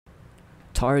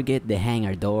Target the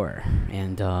hangar door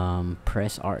and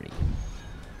press RD.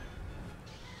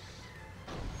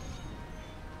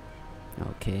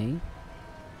 Okay.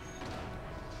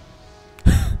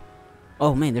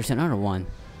 Oh man, there's another one.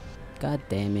 God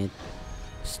damn it.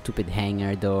 Stupid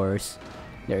hangar doors.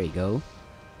 There you go.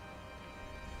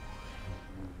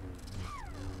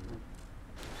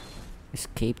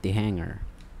 Escape the hangar.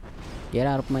 Get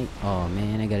out of my... Oh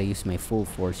man, I gotta use my full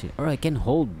force here. Or I can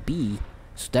hold B.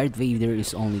 So Darth Vader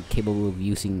is only capable of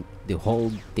using the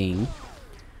hold thing.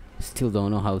 Still don't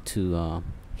know how to...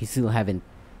 he still haven't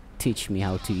teach me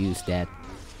how to use that.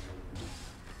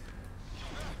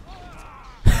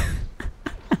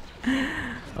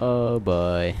 Oh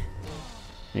boy.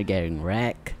 They're getting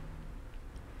wrecked.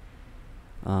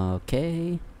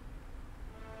 Okay.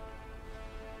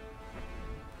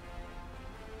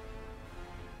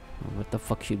 What the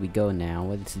fuck should we go now?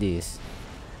 What is this?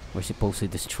 We're supposed to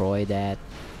destroy that.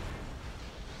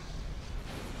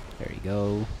 There you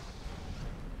go.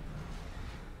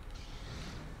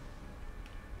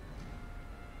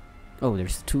 Oh,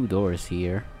 there's 2 doors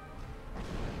here.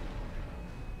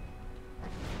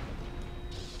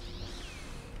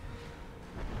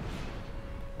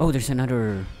 Oh, there's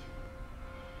another...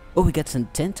 Oh, we got some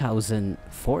 10,000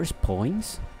 force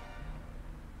points.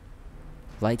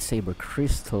 Lightsaber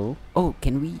crystal. Oh,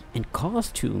 can we... And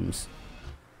costumes.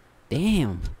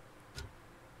 Damn.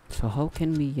 So how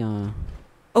can we...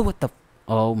 Oh, what the...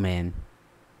 Oh, man.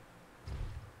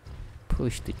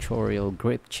 Push tutorial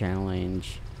grip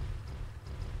challenge.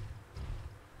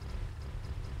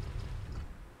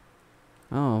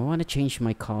 Oh, I want to change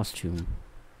my costume.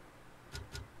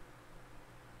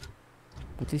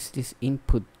 What is this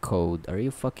input code? Are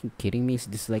you fucking kidding me? Is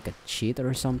this like a cheat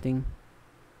or something?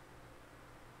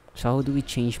 So how do we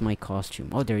change my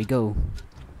costume? Oh, there you go.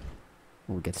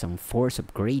 We'll get some force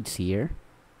upgrades here.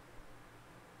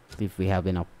 If we have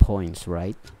enough points,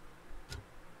 right?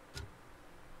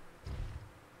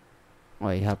 Oh,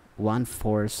 I have 1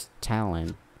 force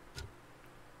talent.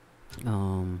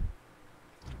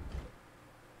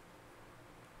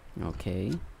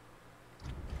 Okay.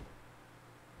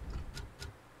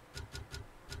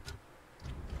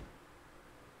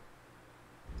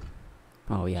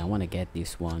 Oh yeah, I want to get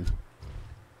this one.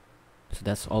 So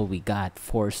that's all we got.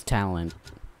 Force talent.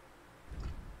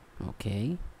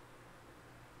 Okay.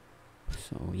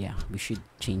 So yeah, we should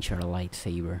change our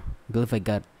lightsaber. I believe I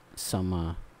got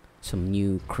some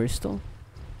new crystal.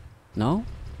 No?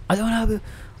 I don't have it.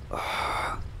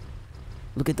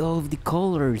 Look at all of the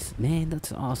colors. Man,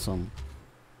 that's awesome.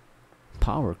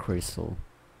 Power crystal.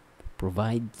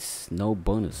 Provides no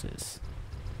bonuses.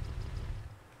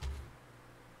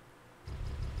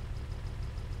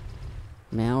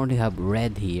 Man, I only have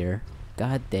red here.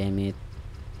 God damn it.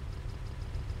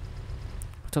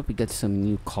 I thought we got some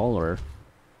new color.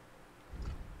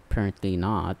 Apparently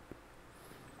not.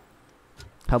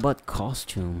 How about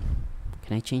costume?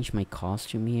 Can I change my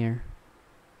costume here?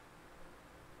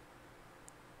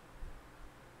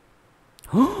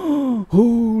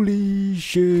 Holy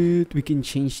shit! We can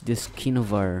change the skin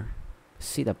of our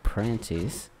Sith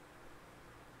apprentice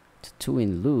to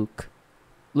twin Luke.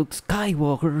 Luke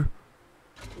Skywalker!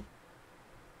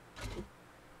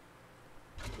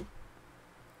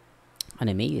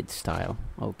 Animated style,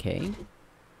 okay.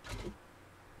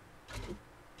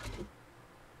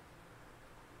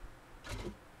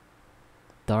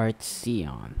 Darth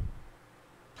Sion.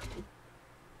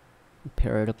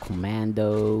 Imperial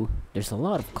Commando. There's a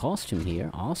lot of costume here,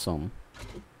 awesome.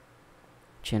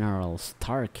 General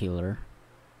Starkiller.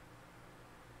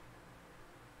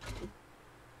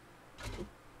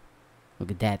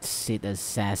 Look at that Sith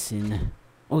assassin.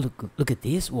 Oh, look at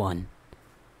this one.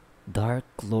 Dark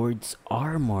Lord's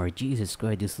armor. Jesus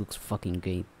Christ, this looks fucking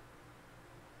great.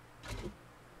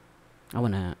 I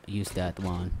wanna use that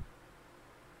one.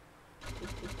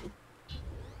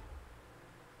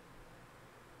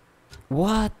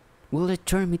 What? Will it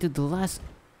turn me to the last?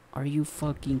 Are you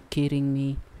fucking kidding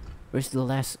me? Where's the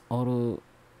last auto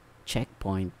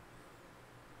checkpoint?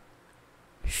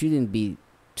 Shouldn't be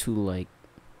too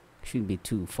shouldn't be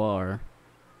too far.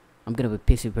 I'm gonna be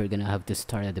pissed if we're gonna have to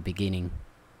start at the beginning.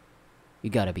 You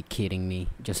gotta be kidding me.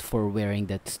 Just for wearing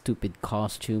that stupid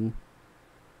costume.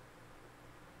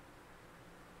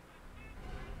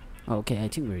 Okay, I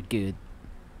think we're good.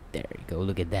 There you go,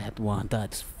 look at that one.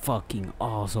 That's fucking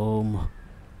awesome.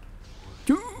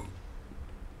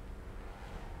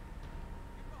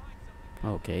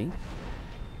 Okay.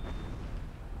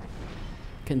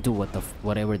 Can do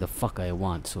whatever the fuck I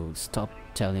want, so stop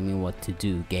telling me what to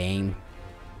do, game.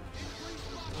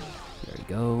 There you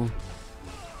go.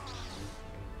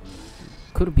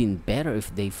 Could have been better if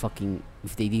they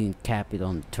didn't cap it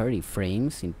on 30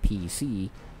 frames in PC.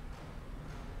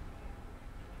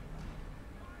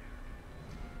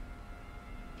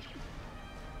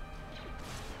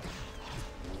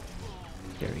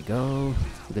 There we go.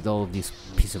 Look at all of these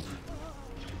piece of...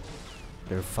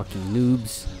 They're fucking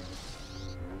noobs.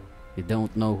 They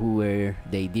don't know who are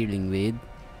they dealing with.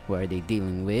 Who are they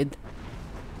dealing with?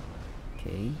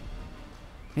 Okay.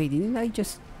 Hey, didn't I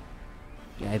just...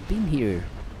 Yeah, I've been here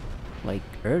like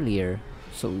earlier.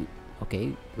 So,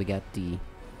 okay, we got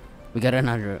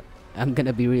another... I'm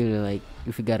gonna be really like,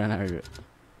 if we got another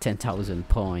 10,000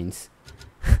 points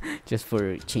just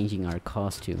for changing our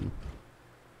costume.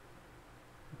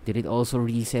 Did it also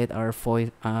reset our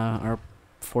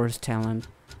force talent?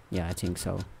 Yeah, I think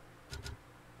so.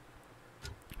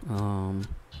 Yeah,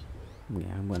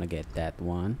 I'm gonna get that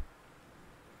one.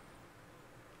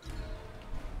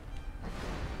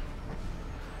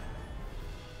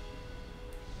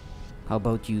 How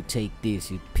about you take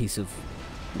this, you piece of...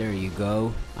 There you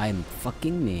go. I'm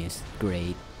fucking missed.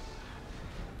 Great.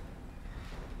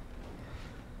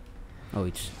 Oh,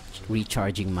 it's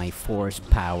recharging my force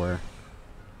power.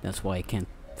 That's why I can't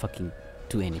fucking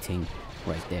do anything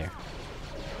right there.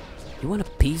 You want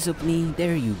a piece of me?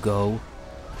 There you go.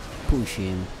 Push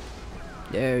him.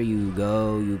 There you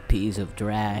go, you piece of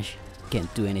trash.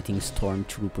 Can't do anything,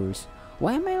 stormtroopers.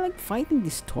 Why am I like fighting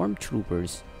these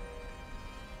stormtroopers?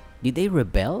 Did they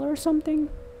rebel or something?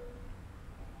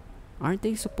 Aren't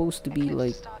they supposed to be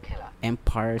like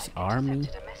Empire's army?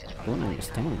 Don't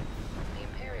understand. The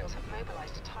Imperials have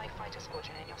mobilized a TIE fighter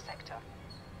squadron in your sector.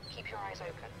 Keep your eyes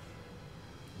open.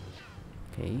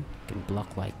 Okay, can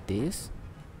block like this.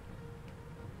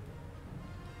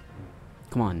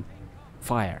 Come on,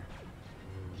 fire.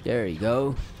 There you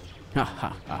go. Ha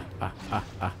ha ha ha ha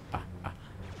ha ha ha.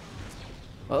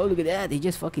 Oh, look at that, he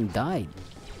just fucking died.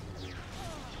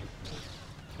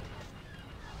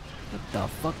 What the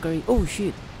fuck are you? Oh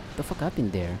shit, what the fuck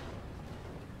happened there?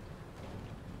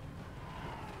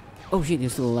 Oh shit,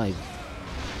 he's still alive.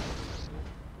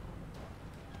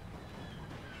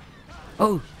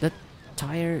 Oh, that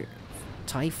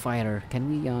TIE fighter. Can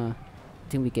we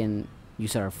think we can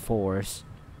use our force?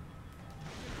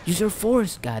 Use our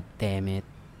force, god damn it.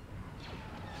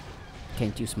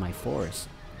 Can't use my force.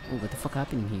 Oh, what the fuck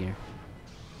happened here?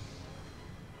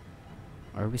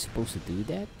 Are we supposed to do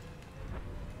that?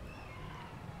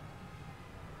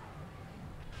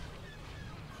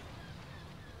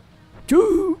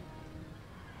 Choo!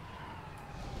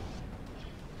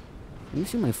 I'm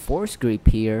using my force grip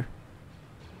here.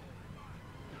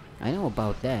 I know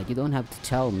about that. You don't have to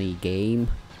tell me, game.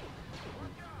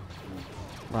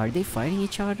 Are they fighting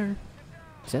each other?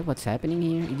 Is that what's happening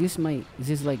here? Is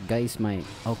this like guys my...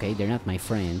 Okay, they're not my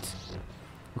friends.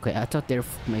 Okay, I thought they're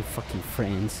my fucking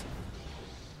friends.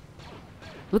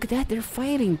 Look at that, they're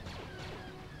fighting.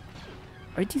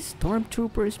 Are these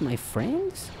stormtroopers my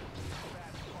friends?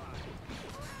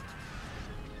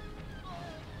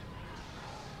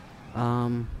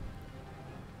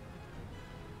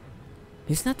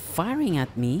 He's not firing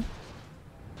at me.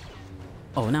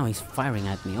 Oh, now he's firing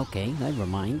at me. Okay, never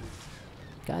mind.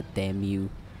 God damn you.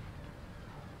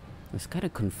 I was kind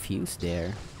of confused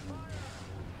there.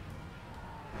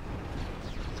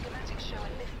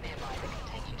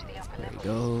 There we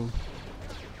go.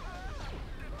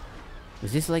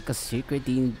 Is this like a secret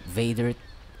Vader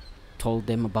told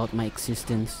them about my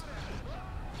existence?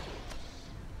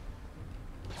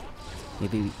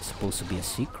 Maybe it's supposed to be a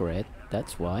secret,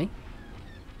 that's why.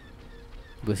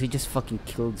 Because he just fucking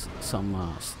killed some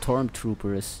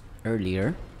stormtroopers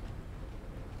earlier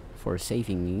for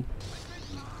saving me.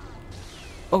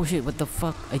 Oh shit, what the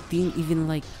fuck? I didn't even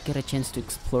like get a chance to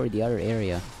explore the other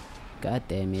area. God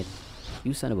damn it.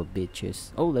 You son of a bitches.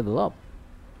 Oh, level up.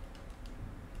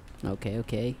 Okay,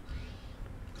 okay.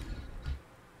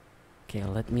 Okay,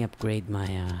 let me upgrade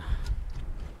my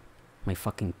my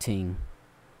fucking thing.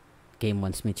 Game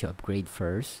wants me to upgrade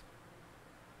first.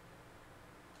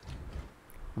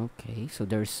 Okay, so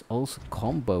there's also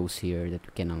combos here that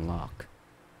we can unlock.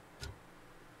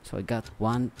 So I got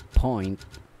 1 point.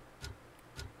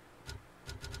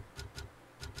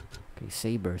 Okay,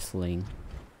 saber sling.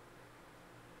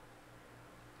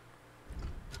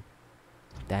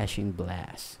 Dashing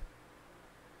blast.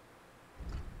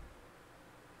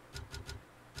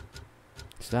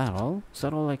 Is that all? Is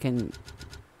that all I can...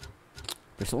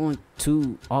 There's only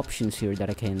 2 options here that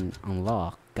I can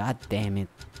unlock. God damn it.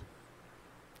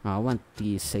 I want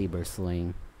the saber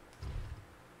sling.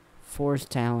 Force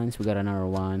talents, we got another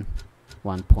one.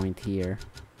 1 point here.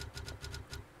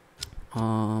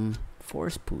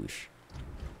 Force push.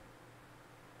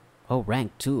 Oh,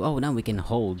 rank 2. Oh, now we can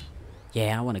hold.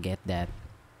 Yeah, I wanna get that.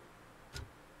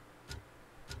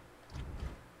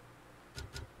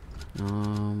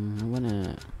 I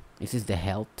wanna... Is this the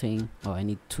health thing? Oh, I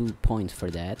need 2 points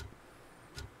for that.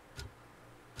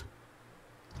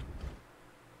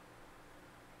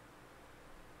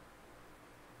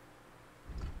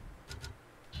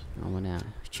 I wanna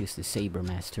choose the saber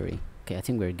mastery. Okay, I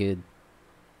think we're good.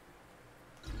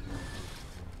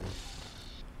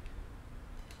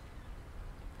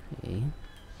 Okay.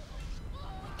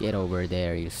 Get over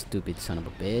there, you stupid son of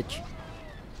a bitch.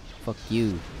 Fuck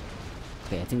you.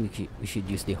 Okay, I think we should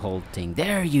use the whole thing.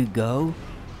 There you go.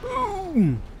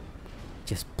 Boom!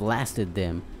 Just blasted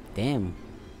them. Damn.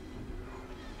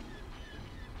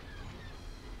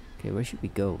 Okay, where should we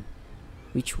go?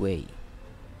 Which way?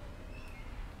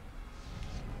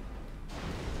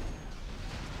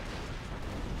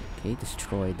 Okay,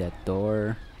 destroy that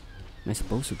door. Am I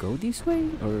supposed to go this way?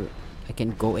 Or I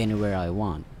can go anywhere I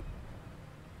want?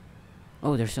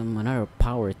 Oh, there's another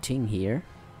power thing here.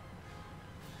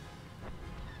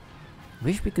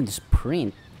 Wish we could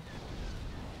sprint.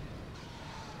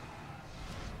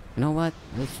 You know what?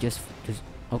 Let's just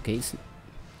okay,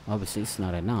 obviously it's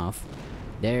not enough.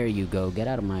 There you go, get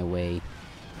out of my way.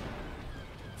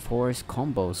 Force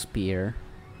combo spear.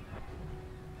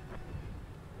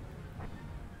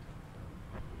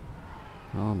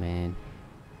 Oh man.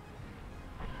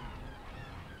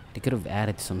 They could have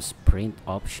added some sprint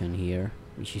option here,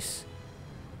 which is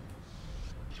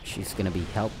gonna be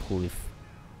helpful if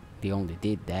they only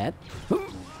did that.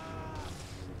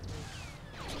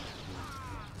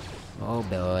 Oh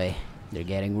boy, they're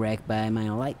getting wrecked by my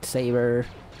lightsaber.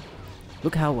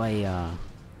 Look how I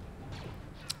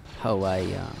don't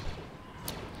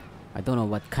know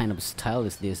what kind of style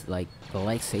is this, like the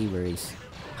lightsaber is,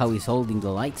 how he's holding the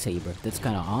lightsaber. That's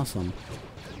kind of awesome.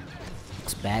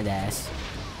 It's badass.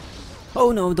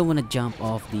 Oh no, don't wanna jump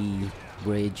off the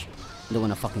bridge. Don't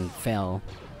wanna fucking fell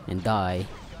and die.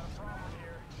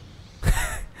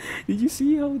 Did you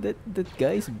see how that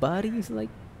guy's body is like?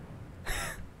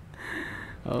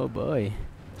 Oh boy,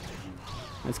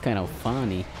 that's kind of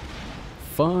funny.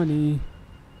 Funny.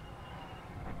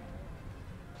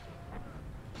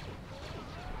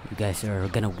 You guys are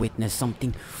gonna witness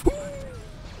something.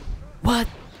 What?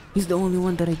 He's the only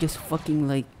one that I just fucking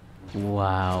like.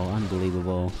 Wow,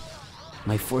 unbelievable.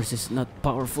 My force is not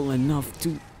powerful enough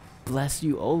to blast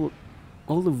you all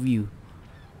of you.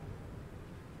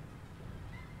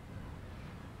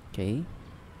 Okay.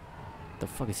 The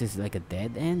fuck is this, like a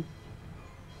dead end?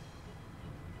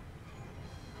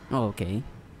 Oh, okay.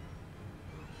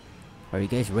 Are you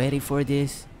guys ready for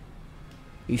this?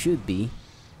 You should be.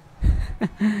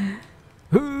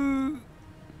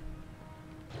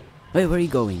 Hey, where are you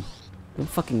going? Don't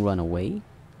fucking run away.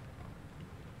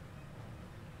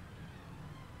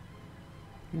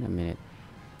 Wait a minute.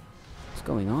 What's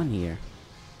going on here?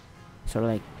 Sort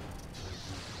of like...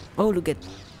 Oh, look at...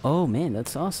 Oh man,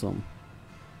 that's awesome.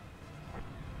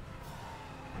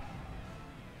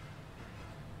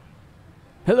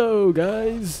 Hello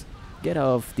guys! Get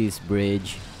off this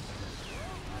bridge.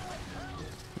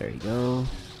 There you go.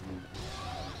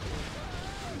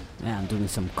 Yeah, I'm doing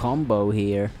some combo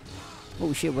here.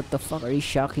 Oh shit, what the fuck? Are you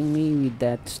shocking me with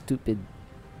that stupid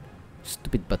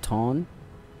baton?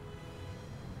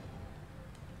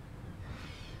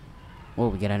 Oh,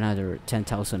 we get another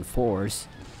 10,000 force.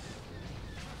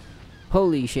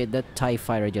 Holy shit, that TIE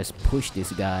fighter just pushed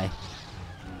this guy.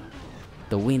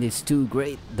 The wind is too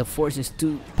great. The force is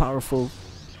too powerful.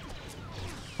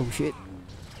 Oh shit.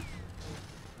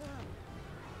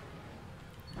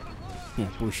 Yeah,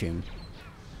 push him.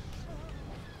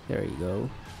 There you go.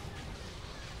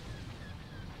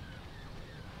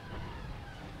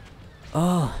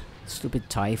 Oh, stupid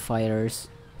TIE fighters.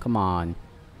 Come on.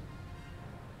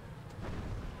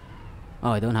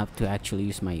 Oh, I don't have to actually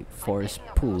use my force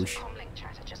push.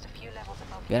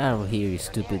 Get out of here, you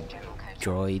stupid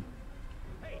droid.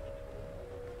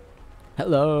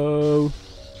 Hello.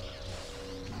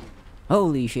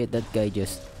 Holy shit, that guy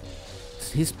just...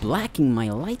 He's blocking my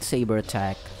lightsaber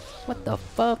attack. What the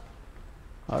fuck?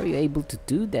 How are you able to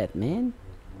do that, man?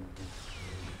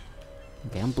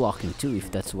 Okay, I'm blocking too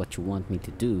if that's what you want me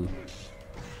to do.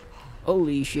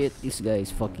 Holy shit, this guy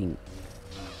is fucking...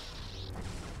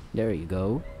 There you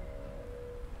go.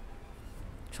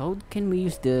 So how can we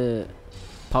use the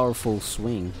powerful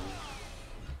swing?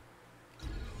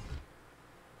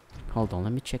 Hold on,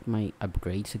 let me check my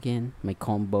upgrades again. My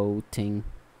combo thing.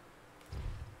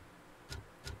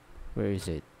 Where is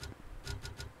it?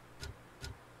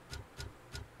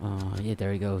 Yeah,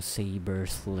 there you go. Saber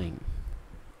sling.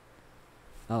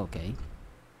 Oh, okay.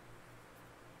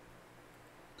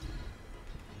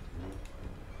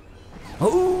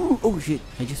 Oh, oh shit!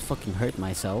 I just fucking hurt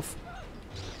myself.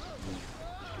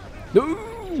 No!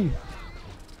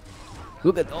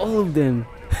 Look at all of them.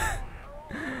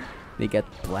 They got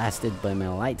blasted by my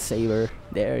lightsaber.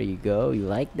 There you go. You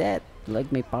like that? You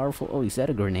like my powerful? Oh, is that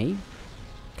a grenade?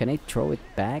 Can I throw it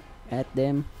back at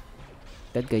them?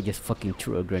 That guy just fucking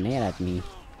threw a grenade at me.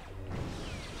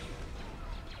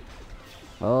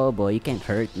 Oh boy, you can't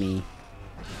hurt me.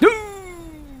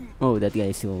 Oh, that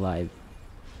guy is still alive.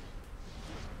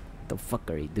 What the fuck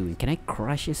are you doing? Can I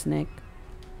crush his neck?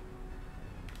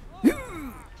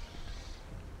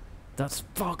 That's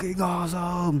fucking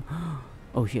awesome!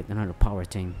 Oh shit, another power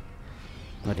thing.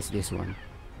 What is this one?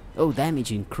 Oh,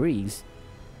 damage increase.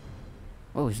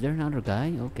 Oh, is there another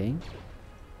guy? Okay.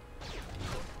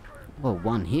 Oh,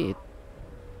 one hit.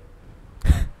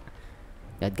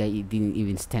 That guy didn't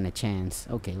even stand a chance.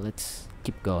 Okay, let's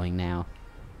keep going now.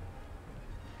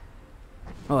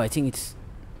 Oh, I think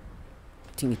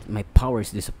my power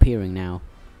is disappearing now.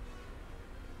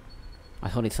 I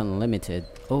thought it's unlimited.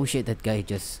 Oh shit, that guy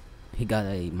he got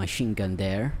a machine gun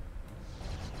there.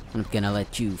 I'm not gonna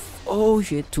let you. Oh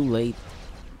shit, too late.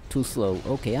 Too slow.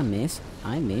 Okay, I missed.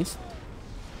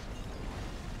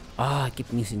 Ah, I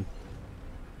keep missing.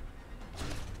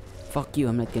 Fuck you,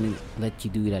 I'm not gonna let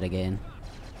you do that again.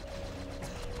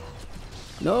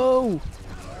 No!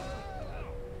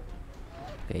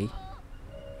 Okay.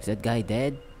 Is that guy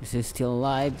dead? Is he still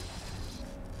alive?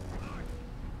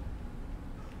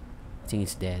 I think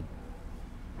he's dead.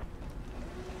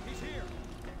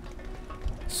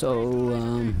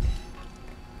 So,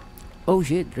 oh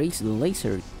shit, raise the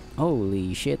laser.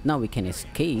 Holy shit, now we can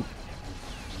escape.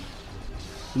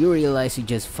 You realize you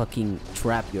just fucking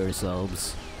trap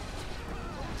yourselves.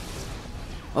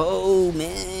 Oh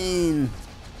man!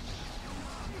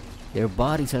 Their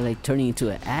bodies are like turning into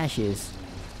ashes.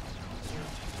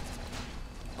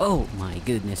 Oh my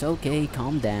goodness, okay,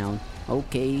 calm down.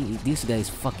 Okay, this guy's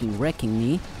fucking wrecking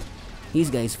me. This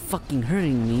guy's fucking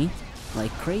hurting me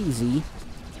like crazy.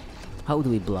 How do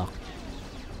we block?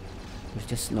 There's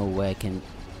just no way I can.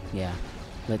 Yeah.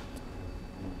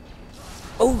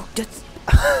 Oh, that's.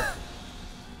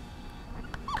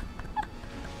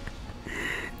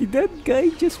 Did that guy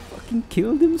just fucking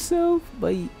kill himself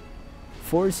by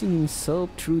forcing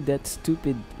himself through that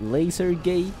stupid laser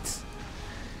gate?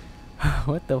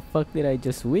 What the fuck did I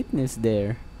just witness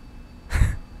there?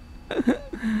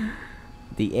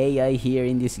 The AI here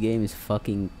in this game is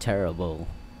fucking terrible.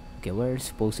 Okay, what are we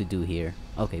supposed to do here?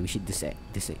 Okay, we should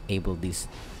disable these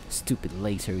stupid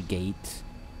laser gates.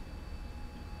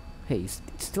 Hey, it's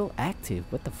still active.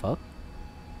 What the fuck?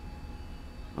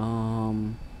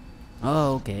 Oh,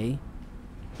 okay.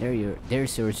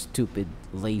 There's your stupid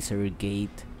laser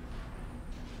gate.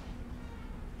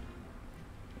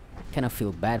 Kind of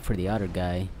feel bad for the other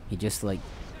guy. He just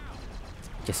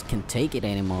can't take it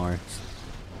anymore.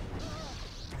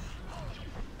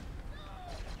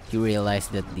 You realize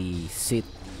that the Sith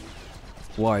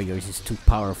warriors is too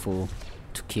powerful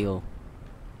to kill.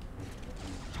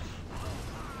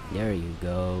 There you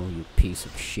go, you piece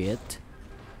of shit.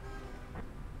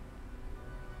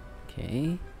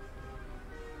 Okay.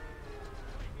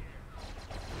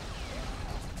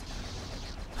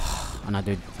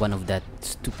 Another one of that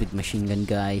stupid machine gun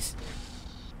guys.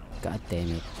 God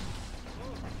damn it.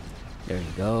 There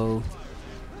you go.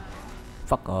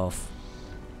 Fuck off.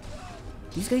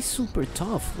 This guy's super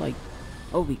tough. Like,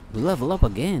 oh, we level up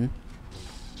again.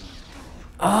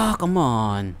 Ah, come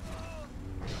on.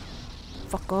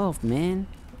 Fuck off, man.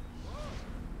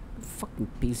 Fucking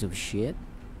piece of shit.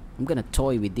 I'm gonna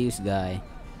toy with this guy.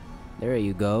 There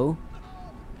you go.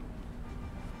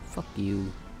 Fuck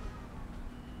you.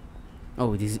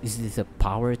 Oh, is this a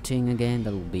power thing again?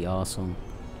 That would be awesome.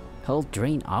 Health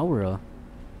drain aura.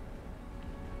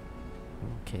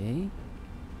 Okay.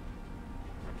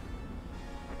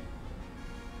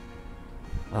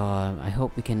 I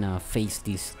hope we can face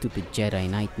this stupid Jedi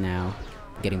Knight now.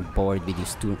 Getting bored with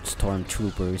these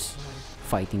stormtroopers.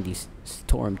 Fighting these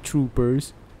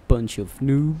stormtroopers. Bunch of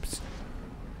noobs.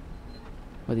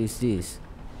 What is this?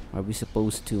 Are we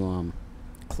supposed to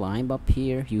climb up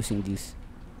here using this?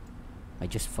 I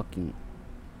just fucking.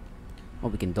 Oh,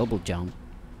 we can double jump.